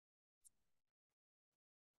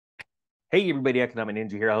Hey, everybody, Economic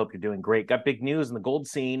Ninja here. I hope you're doing great. Got big news in the gold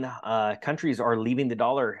scene. Countries are leaving the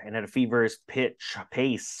dollar and at a feverish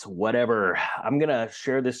pace, whatever. I'm going to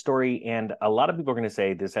share this story, and a lot of people are going to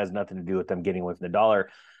say this has nothing to do with them getting away from the dollar,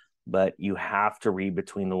 but you have to read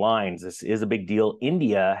between the lines. This is a big deal.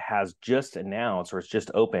 India has just announced, or it's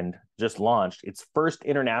just opened, just launched its first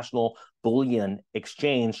international bullion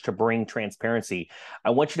exchange to bring transparency.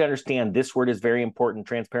 I want you to understand this word is very important,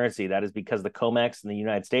 transparency. That is because the COMEX in the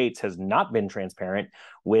United States has not been transparent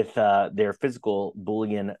with their physical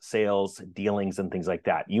bullion sales, dealings, and things like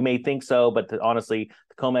that. You may think so, but honestly,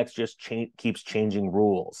 the COMEX just keeps changing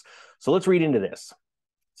rules. So let's read into this.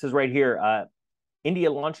 It says right here,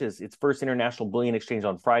 India launches its first international bullion exchange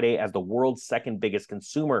on Friday as the world's second biggest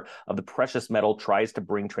consumer of the precious metal tries to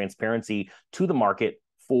bring transparency to the market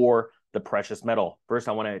for the precious metal. First,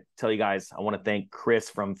 I want to tell you guys, I want to thank Chris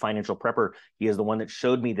from Financial Prepper. He is the one that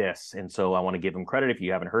showed me this. And so I want to give him credit. If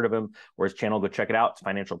you haven't heard of him or his channel, go check it out. It's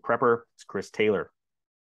Financial Prepper. It's Chris Taylor.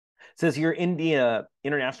 It says here, India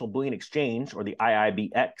International Bullion Exchange, or the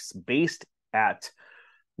IIBX, based at,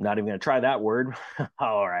 not even going to try that word.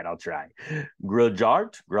 All right, I'll try.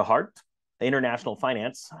 Gujarat International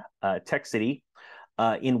Finance, Tech City,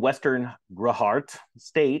 in Western Gujarat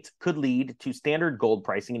state could lead to standard gold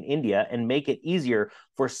pricing in India and make it easier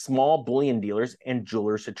for small bullion dealers and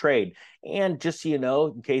jewelers to trade. And just so you know,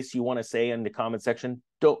 in case you want to say in the comment section,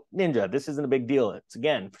 don't Ninja, this isn't a big deal. It's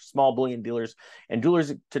again for small bullion dealers and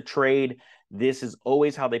jewelers to trade. This is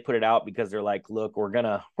always how they put it out because they're like, look, we're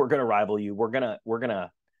gonna rival you. We're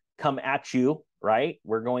gonna come at you, right?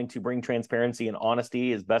 We're going to bring transparency and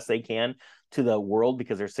honesty as best they can to the world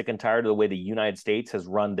because they're sick and tired of the way the United States has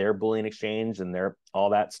run their bullion exchange and their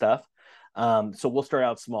all that stuff. So we'll start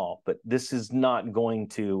out small, but this is not going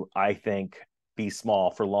to, I think, be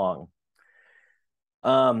small for long.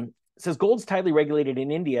 It says gold's tightly regulated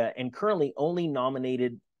in India, and currently only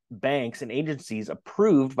nominated banks and agencies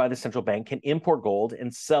approved by the central bank can import gold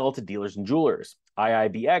and sell to dealers and jewelers.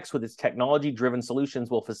 IIBX, with its technology-driven solutions,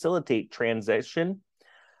 will facilitate transition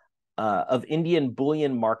of Indian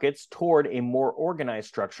bullion markets toward a more organized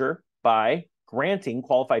structure by granting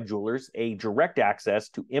qualified jewelers a direct access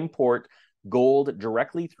to import gold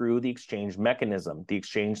directly through the exchange mechanism, the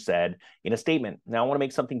exchange said in a statement. Now, I want to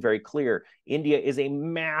make something very clear. India is a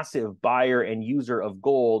massive buyer and user of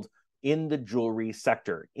gold in the jewelry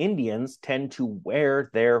sector. Indians tend to wear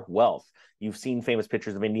their wealth. You've seen famous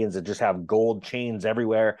pictures of Indians that just have gold chains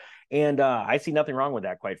everywhere. And I see nothing wrong with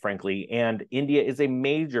that, quite frankly. And India is a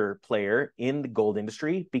major player in the gold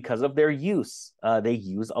industry because of their use. They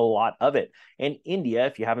use a lot of it. And India,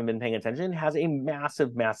 if you haven't been paying attention, has a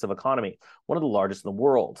massive, massive economy, one of the largest in the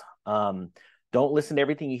world. Don't listen to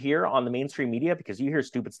everything you hear on the mainstream media because you hear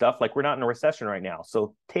stupid stuff like we're not in a recession right now.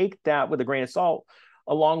 So take that with a grain of salt,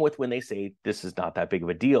 along with when they say this is not that big of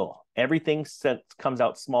a deal. Everything comes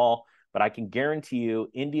out small, but I can guarantee you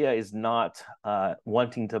India is not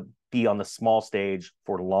wanting to be on the small stage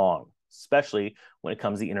for long, especially when it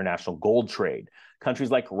comes to the international gold trade. Countries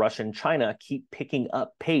like Russia and China keep picking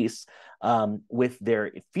up pace with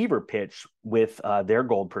their fever pitch with their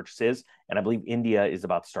gold purchases, and I believe India is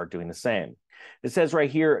about to start doing the same. It says right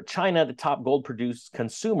here, China, the top gold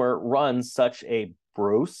consumer, runs such a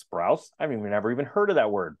Bruce, I've never even heard of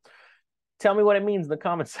that word. Tell me what it means in the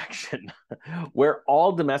comment section. Where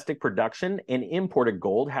all domestic production and imported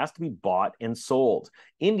gold has to be bought and sold.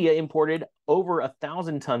 India imported over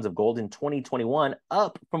 1,000 tons of gold in 2021,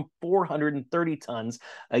 up from 430 tons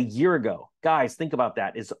a year ago. Guys, think about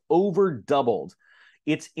that. It's over doubled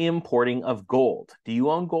its importing of gold. Do you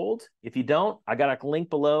own gold? If you don't, I got a link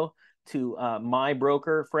below to my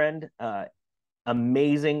broker friend,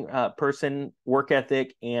 amazing person, work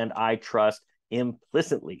ethic, and I trust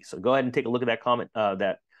implicitly. So go ahead and take a look at that comment,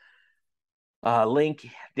 that link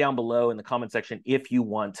down below in the comment section if you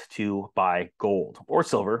want to buy gold or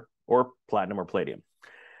silver or platinum or palladium.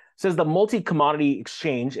 It says the Multi-Commodity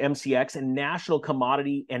Exchange, MCX, and National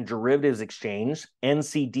Commodity and Derivatives Exchange,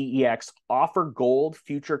 NCDEX, offer gold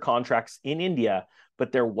future contracts in India,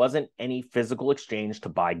 but there wasn't any physical exchange to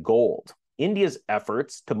buy gold. India's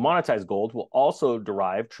efforts to monetize gold will also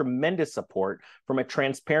derive tremendous support from a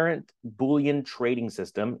transparent bullion trading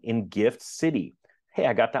system in Gift City. Hey,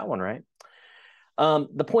 I got that one right.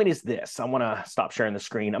 The point is this. I want to stop sharing the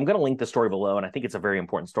screen. I'm going to link the story below, and I think it's a very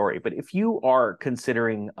important story. But if you are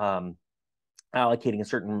considering allocating a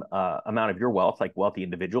certain amount of your wealth, like wealthy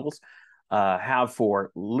individuals have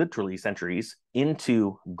for literally centuries,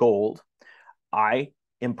 into gold, I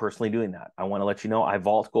am personally doing that. I want to let you know I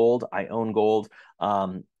vault gold. I own gold.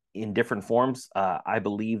 in different forms. I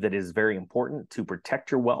believe that it is very important to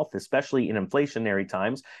protect your wealth, especially in inflationary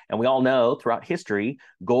times. And we all know throughout history,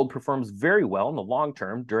 gold performs very well in the long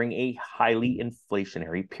term during a highly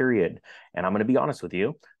inflationary period. And I'm going to be honest with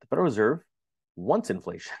you, the Federal Reserve wants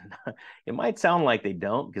inflation. It might sound like they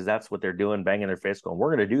don't, because that's what they're doing, banging their fist, going,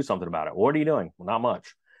 we're going to do something about it. What are you doing? Well, not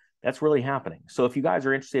much. That's really happening. So if you guys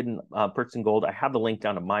are interested in purchasing gold, I have the link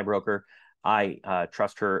down to my broker. I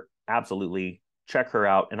trust her absolutely. Check her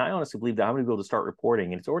out. And I honestly believe that I'm going to be able to start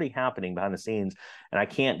reporting, and it's already happening behind the scenes. And I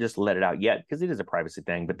can't just let it out yet because it is a privacy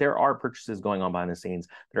thing, but there are purchases going on behind the scenes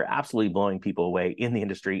that are absolutely blowing people away in the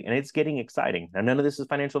industry. And it's getting exciting. Now, none of this is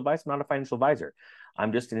financial advice. I'm not a financial advisor.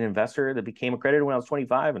 I'm just an investor that became accredited when I was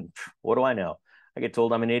 25. And what do I know? I get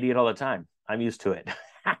told I'm an idiot all the time. I'm used to it.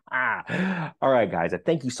 All right, guys. I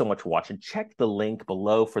thank you so much for watching. Check the link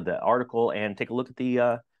below for the article and take a look at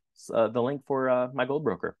the link for my gold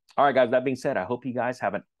broker. All right, guys, that being said, I hope you guys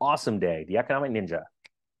have an awesome day. The Economic Ninja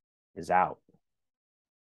is out.